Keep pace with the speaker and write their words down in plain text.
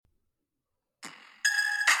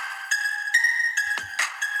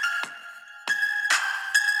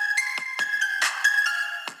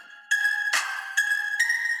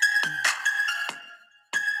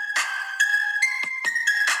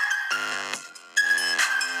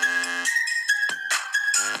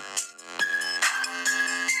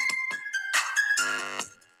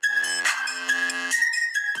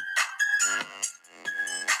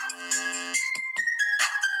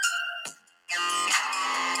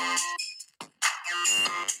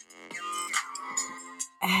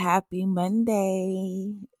Happy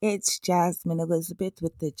Monday. It's Jasmine Elizabeth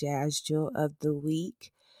with the Jazz Jewel of the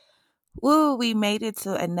Week. Woo, we made it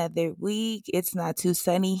to another week. It's not too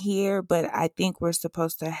sunny here, but I think we're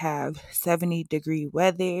supposed to have 70-degree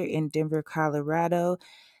weather in Denver, Colorado.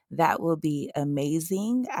 That will be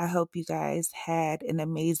amazing. I hope you guys had an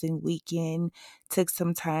amazing weekend, took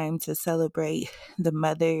some time to celebrate the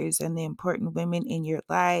mothers and the important women in your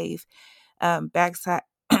life. Backside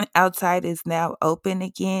outside is now open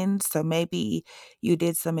again, so maybe you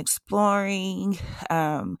did some exploring,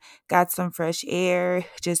 um, got some fresh air,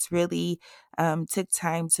 just really took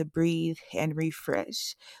time to breathe and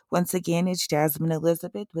refresh. Once again, it's Jasmine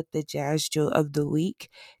Elizabeth with the Jazz Jewel of the Week.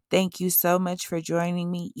 Thank you so much for joining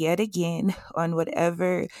me yet again on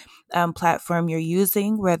whatever platform you're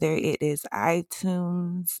using, whether it is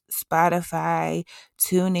iTunes, Spotify,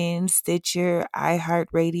 TuneIn, Stitcher,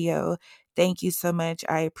 iHeartRadio. Thank you so much.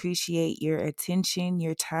 I appreciate your attention,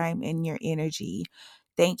 your time, and your energy.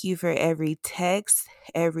 Thank you for every text,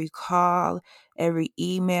 every call, every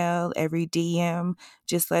email, every DM,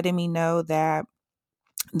 just letting me know that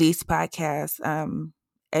these podcasts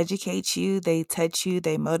educate you, they touch you,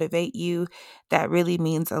 they motivate you. That really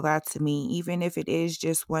means a lot to me, even if it is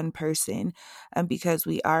just one person, because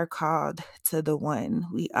we are called to the one.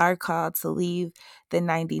 We are called to leave the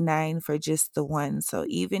 99 for just the one. So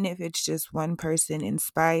even if it's just one person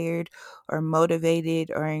inspired or motivated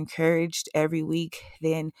or encouraged every week,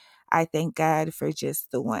 then I thank God for just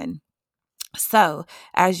the one. So,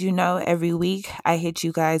 as you know, every week I hit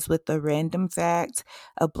you guys with a random fact,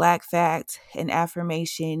 a black fact, an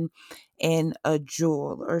affirmation, and a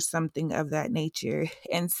jewel or something of that nature.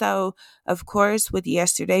 And so, of course, with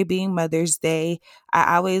yesterday being Mother's Day,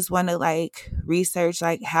 I always want to research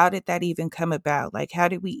how did that even come about? Like how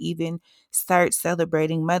did we even start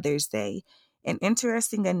celebrating Mother's Day? And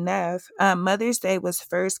interesting enough, Mother's Day was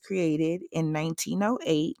first created in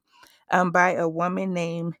 1908 by a woman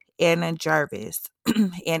named Anna Jarvis.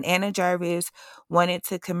 And Anna Jarvis wanted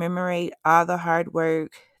to commemorate all the hard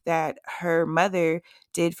work that her mother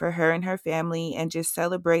did for her and her family and just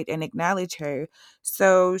celebrate and acknowledge her.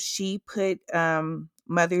 So she put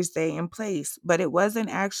Mother's Day in place. But it wasn't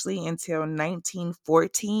actually until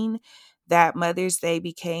 1914 that Mother's Day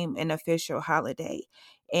became an official holiday.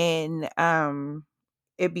 And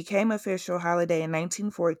it became official holiday in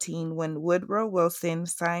 1914 when Woodrow Wilson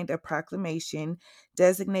signed a proclamation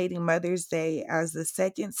designating Mother's Day as the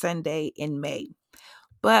second Sunday in May.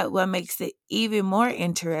 But what makes it even more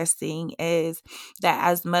interesting is that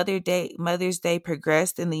as Mother's Day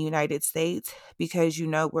progressed in the United States, because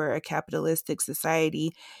we're a capitalistic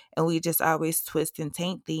society and we just always twist and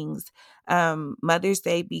taint things, Mother's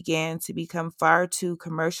Day began to become far too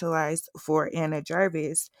commercialized for Anna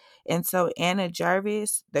Jarvis. And so Anna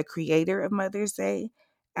Jarvis, the creator of Mother's Day,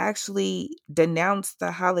 actually denounced the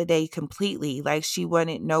holiday completely. Like she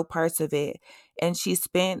wanted no parts of it, and she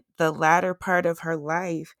spent the latter part of her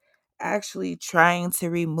life actually trying to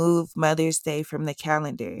remove Mother's Day from the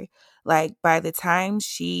calendar. Like by the time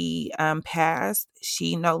she passed,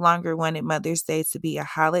 she no longer wanted Mother's Day to be a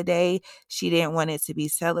holiday. She didn't want it to be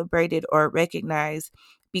celebrated or recognized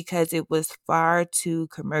because it was far too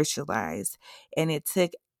commercialized. And it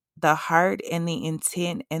took the heart and the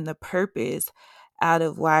intent and the purpose out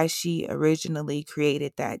of why she originally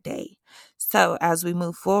created that day. So, as we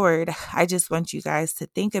move forward, I just want you guys to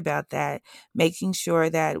think about that, making sure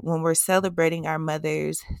that when we're celebrating our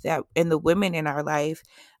mothers that and the women in our life,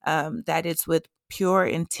 that it's with pure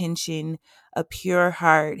intention, a pure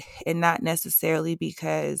heart, and not necessarily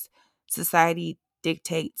because society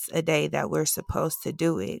dictates a day that we're supposed to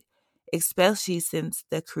do it, especially since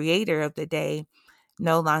the creator of the day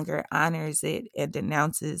no longer honors it and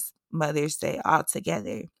denounces Mother's Day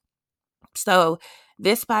altogether. So,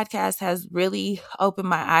 this podcast has really opened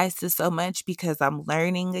my eyes to so much because I'm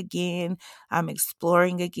learning again, I'm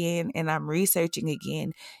exploring again, and I'm researching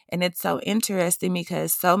again. And it's so interesting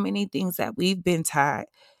because so many things that we've been taught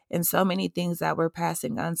and so many things that we're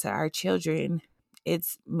passing on to our children,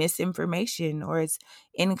 it's misinformation or it's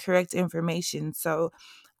incorrect information. So,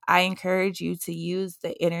 I encourage you to use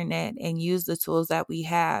the internet and use the tools that we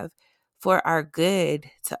have for our good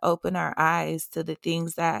to open our eyes to the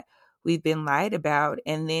things that we've been lied about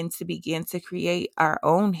and then to begin to create our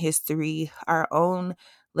own history, our own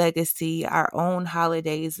legacy, our own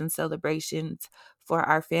holidays and celebrations for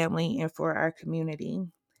our family and for our community.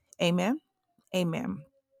 Amen. Amen.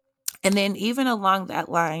 And then, even along that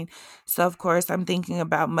line, so of course, I'm thinking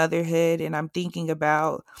about motherhood and I'm thinking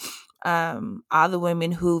about all the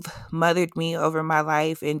women who've mothered me over my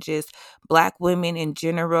life, and just Black women in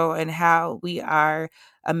general, and how we are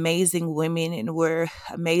amazing women and we're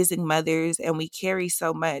amazing mothers and we carry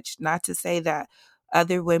so much. Not to say that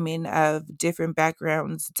other women of different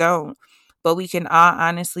backgrounds don't, but we can all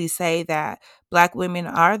honestly say that Black women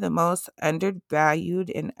are the most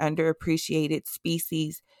undervalued and underappreciated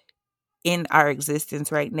species in our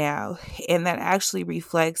existence right now. And that actually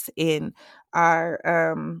reflects in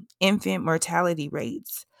our infant mortality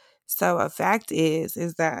rates. So a fact is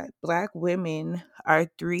that Black women are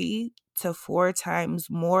 3 to 4 times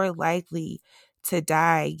more likely to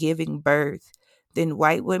die giving birth than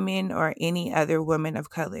white women or any other woman of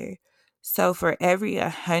color. So for every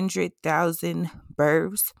 100,000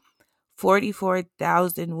 births,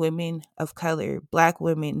 44,000 women of color, Black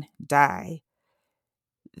women, die.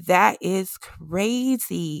 That is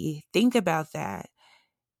crazy. Think about that.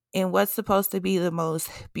 And what's supposed to be the most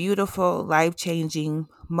beautiful, life changing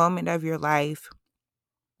moment of your life,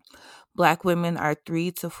 Black women are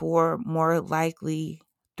 3 to 4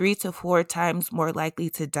 times more likely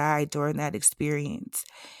to die during that experience.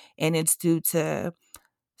 And it's due to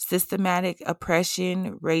systematic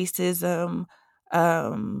oppression, racism,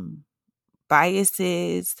 um,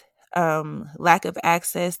 biases, lack of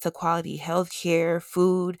access to quality health care,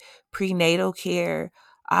 food, prenatal care,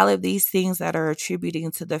 all of these things that are attributing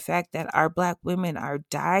to the fact that our Black women are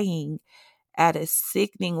dying at a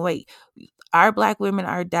sickening rate. Our Black women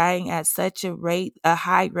are dying at such a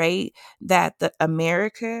high rate that the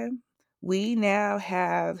America, we now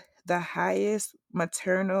have the highest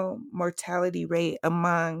maternal mortality rate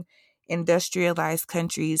among industrialized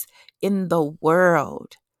countries in the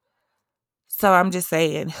world. So I'm just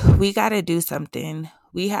saying, we got to do something.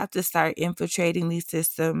 We have to start infiltrating these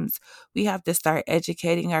systems. We have to start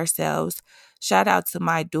educating ourselves. Shout out to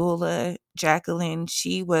my doula, Jacqueline.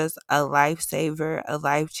 She was a lifesaver, a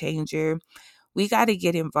life changer. We got to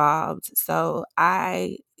get involved. So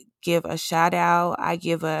I give a shout out. I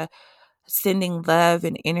give a sending love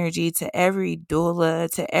and energy to every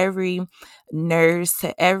doula, to every nurse,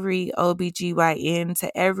 to every OBGYN,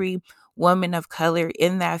 to every woman of color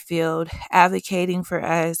in that field, advocating for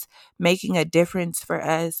us, making a difference for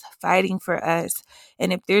us, fighting for us.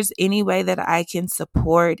 And if there's any way that I can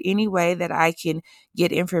support, any way that I can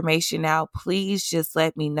get information out, please just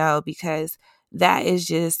let me know, because that is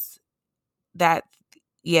just that.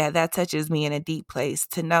 Yeah, that touches me in a deep place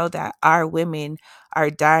to know that our women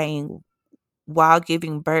are dying while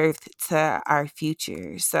giving birth to our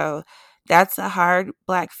future. So that's a hard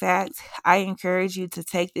Black fact. I encourage you to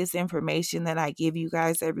take this information that I give you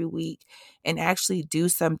guys every week and actually do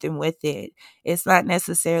something with it. It's not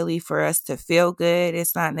necessarily for us to feel good.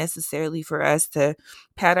 It's not necessarily for us to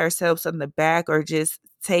pat ourselves on the back or just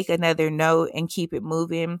take another note and keep it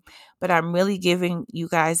moving. But I'm really giving you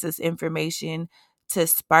guys this information to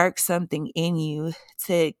spark something in you,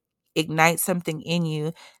 to ignite something in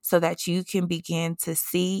you, so that you can begin to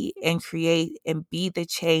see and create and be the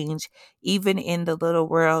change even in the little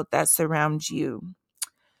world that surrounds you.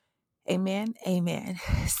 Amen. Amen.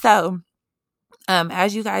 So,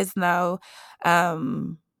 as you guys know,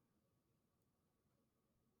 um,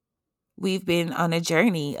 we've been on a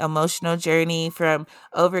journey, emotional journey, from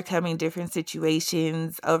overcoming different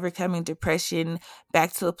situations, overcoming depression,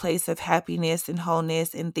 back to a place of happiness and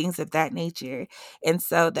wholeness and things of that nature. And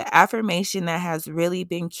so the affirmation that has really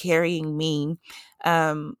been carrying me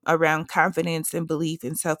around confidence and belief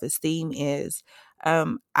and self-esteem is,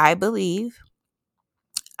 I believe,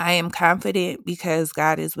 I am confident because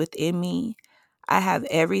God is within me. I have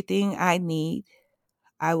everything I need.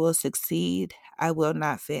 I will succeed. I will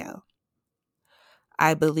not fail.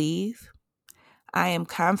 I believe. I am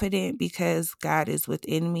confident because God is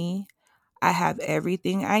within me. I have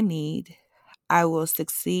everything I need. I will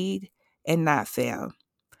succeed and not fail.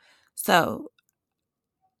 So,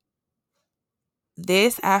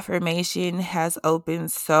 this affirmation has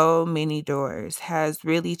opened so many doors, has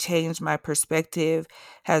really changed my perspective,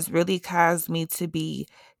 has really caused me to be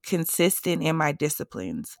consistent in my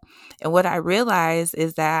disciplines. And what I realize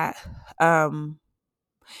is that,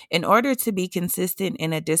 in order to be consistent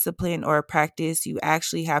in a discipline or a practice, you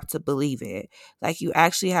actually have to believe it. Like, you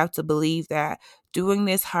actually have to believe that doing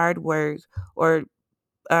this hard work or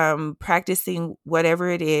practicing whatever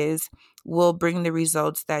it is will bring the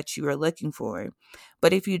results that you are looking for.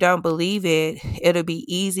 But if you don't believe it, it'll be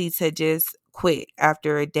easy to just quit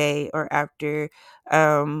after a day or after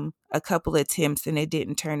a couple attempts and it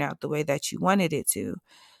didn't turn out the way that you wanted it to.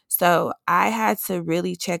 So I had to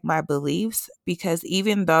really check my beliefs, because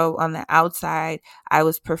even though on the outside I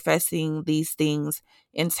was professing these things,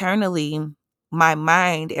 internally my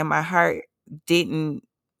mind and my heart didn't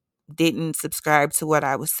didn't subscribe to what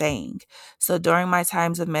I was saying. So during my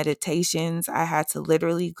times of meditations, I had to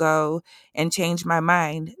literally go and change my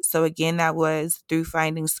mind. So again, that was through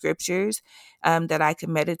finding scriptures that I could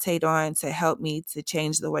meditate on to help me to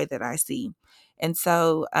change the way that I see. And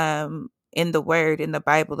so, in the word, in the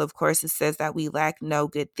Bible, of course, it says that we lack no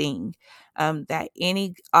good thing, that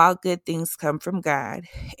all good things come from God,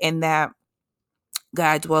 and that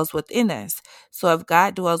God dwells within us. So if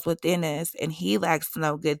God dwells within us and he lacks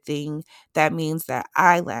no good thing, that means that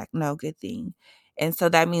I lack no good thing. And so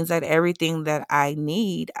that means that everything that I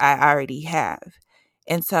need, I already have.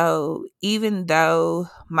 And so even though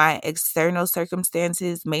my external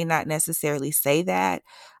circumstances may not necessarily say that,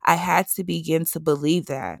 I had to begin to believe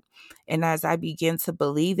that. And as I begin to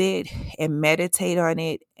believe it and meditate on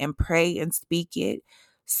it and pray and speak it,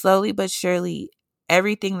 slowly but surely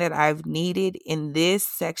everything that I've needed in this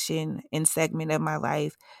section and segment of my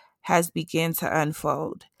life has begun to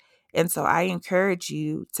unfold. And so I encourage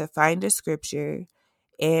you to find a scripture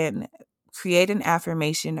and create an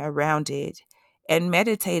affirmation around it and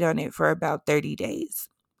meditate on it for about 30 days.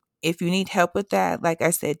 If you need help with that, like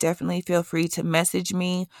I said, definitely feel free to message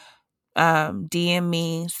me, DM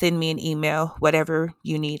me, send me an email, whatever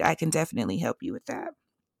you need. I can definitely help you with that.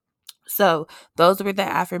 So those were the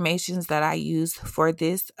affirmations that I used for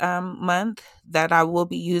this month that I will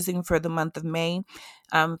be using for the month of May.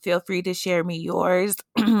 Feel free to share me yours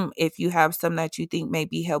if you have some that you think may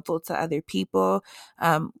be helpful to other people.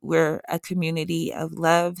 We're a community of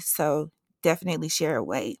love, so definitely share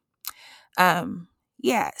away. Um,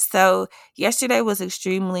 yeah, so yesterday was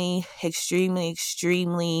extremely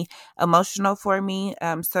emotional for me.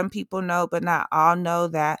 Some people know, but not all know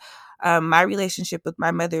that my relationship with my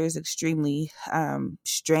mother is extremely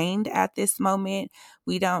strained at this moment.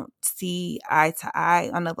 We don't see eye to eye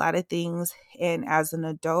on a lot of things. And as an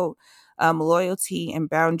adult, loyalty and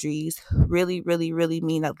boundaries really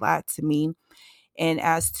mean a lot to me. And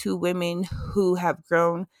as two women who have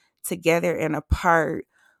grown together and apart,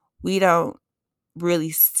 we don't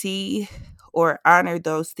really see or honor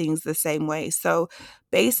those things the same way. So,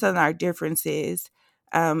 based on our differences,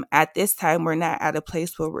 at this time, we're not at a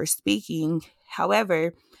place where we're speaking.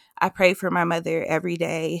 However, I pray for my mother every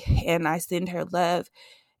day and I send her love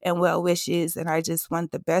and well wishes, and I just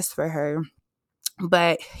want the best for her.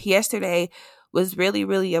 But yesterday was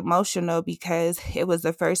really emotional because it was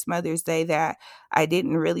the first Mother's Day that I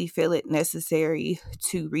didn't really feel it necessary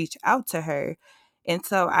to reach out to her. And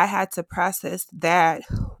so I had to process that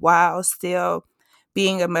while still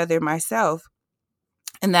being a mother myself.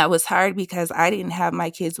 And that was hard because I didn't have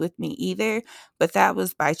my kids with me either, but that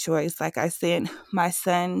was by choice. Like I sent my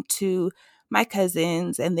son to my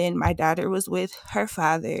cousins, and then my daughter was with her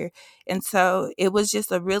father. And so it was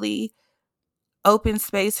just a really open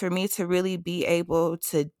space for me to really be able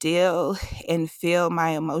to deal and feel my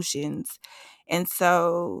emotions. And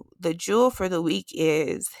so the jewel for the week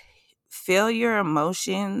is feel your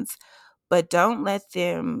emotions, but don't let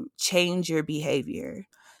them change your behavior.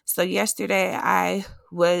 So yesterday I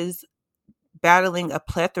was battling a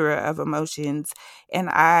plethora of emotions, and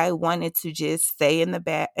I wanted to just stay in the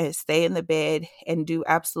bed and do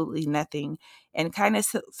absolutely nothing and kind of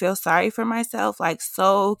feel sorry for myself, like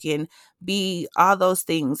soak and be all those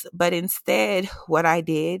things. But instead what I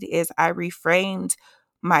did is I reframed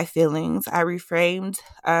my feelings. I reframed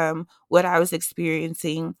what I was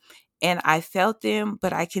experiencing, and I felt them,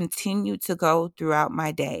 but I continued to go throughout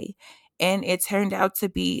my day. And it turned out to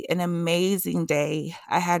be an amazing day.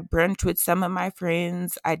 I had brunch with some of my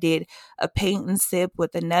friends. I did a paint and sip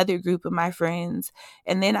with another group of my friends.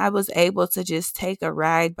 And then I was able to just take a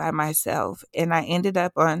ride by myself. And I ended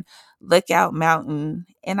up on Lookout Mountain.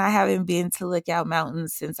 And I haven't been to Lookout Mountain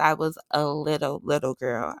since I was a little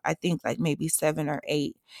girl. I think like maybe 7 or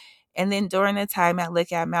 8. And then during the time at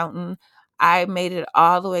Lookout Mountain, I made it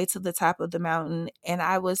all the way to the top of the mountain, and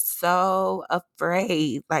I was so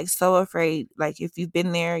afraid, like so afraid. Like if you've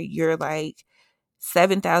been there, you're like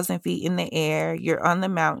 7,000 feet in the air, you're on the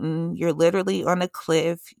mountain, you're literally on a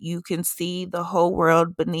cliff, you can see the whole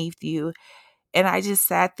world beneath you. And I just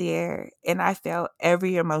sat there and I felt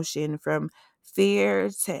every emotion from fear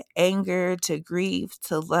to anger to grief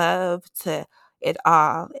to love to it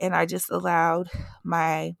all. And I just allowed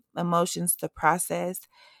my emotions to process.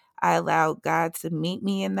 I allowed God to meet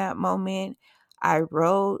me in that moment. I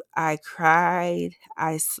wrote, I cried,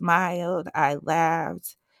 I smiled, I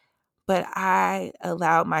laughed, but I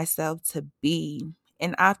allowed myself to be.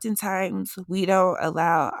 And oftentimes we don't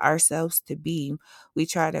allow ourselves to be. We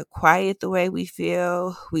try to quiet the way we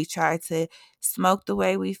feel. We try to smoke the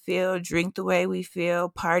way we feel, drink the way we feel,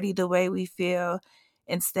 party the way we feel,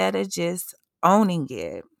 instead of just owning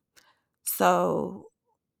it. So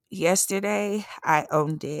yesterday I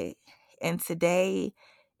owned it. And today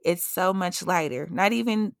it's so much lighter. Not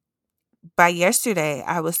even by yesterday,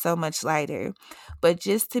 I was so much lighter. But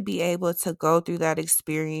just to be able to go through that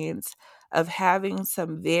experience of having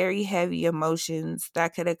some very heavy emotions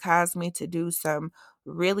that could have caused me to do some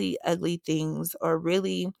really ugly things or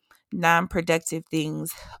really non productive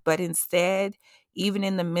things. But instead, even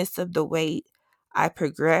in the midst of the weight, I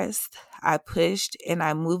progressed, I pushed, and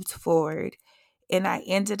I moved forward. And I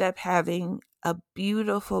ended up having a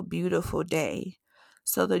beautiful, beautiful day.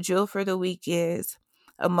 So the jewel for the week is: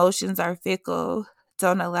 emotions are fickle.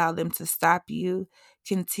 Don't allow them to stop you.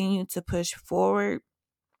 Continue to push forward,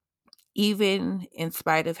 even in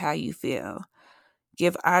spite of how you feel.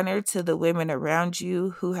 Give honor to the women around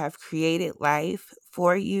you who have created life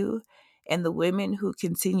for you and the women who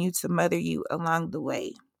continue to mother you along the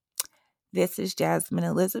way. This is Jasmine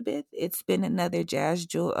Elizabeth. It's been another Jazz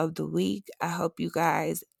Jewel of the Week. I hope you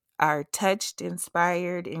guys are touched,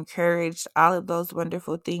 inspired, encouraged, all of those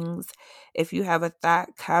wonderful things. If you have a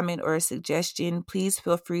thought, comment, or a suggestion, please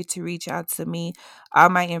feel free to reach out to me. All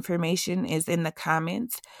my information is in the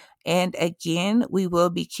comments. And again, we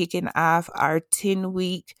will be kicking off our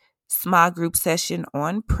 10-week small group session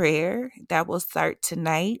on prayer that will start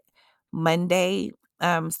tonight, Monday,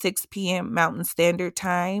 6 p.m. Mountain Standard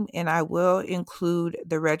Time, and I will include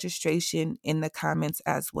the registration in the comments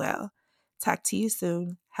as well. Talk to you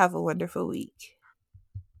soon. Have a wonderful week.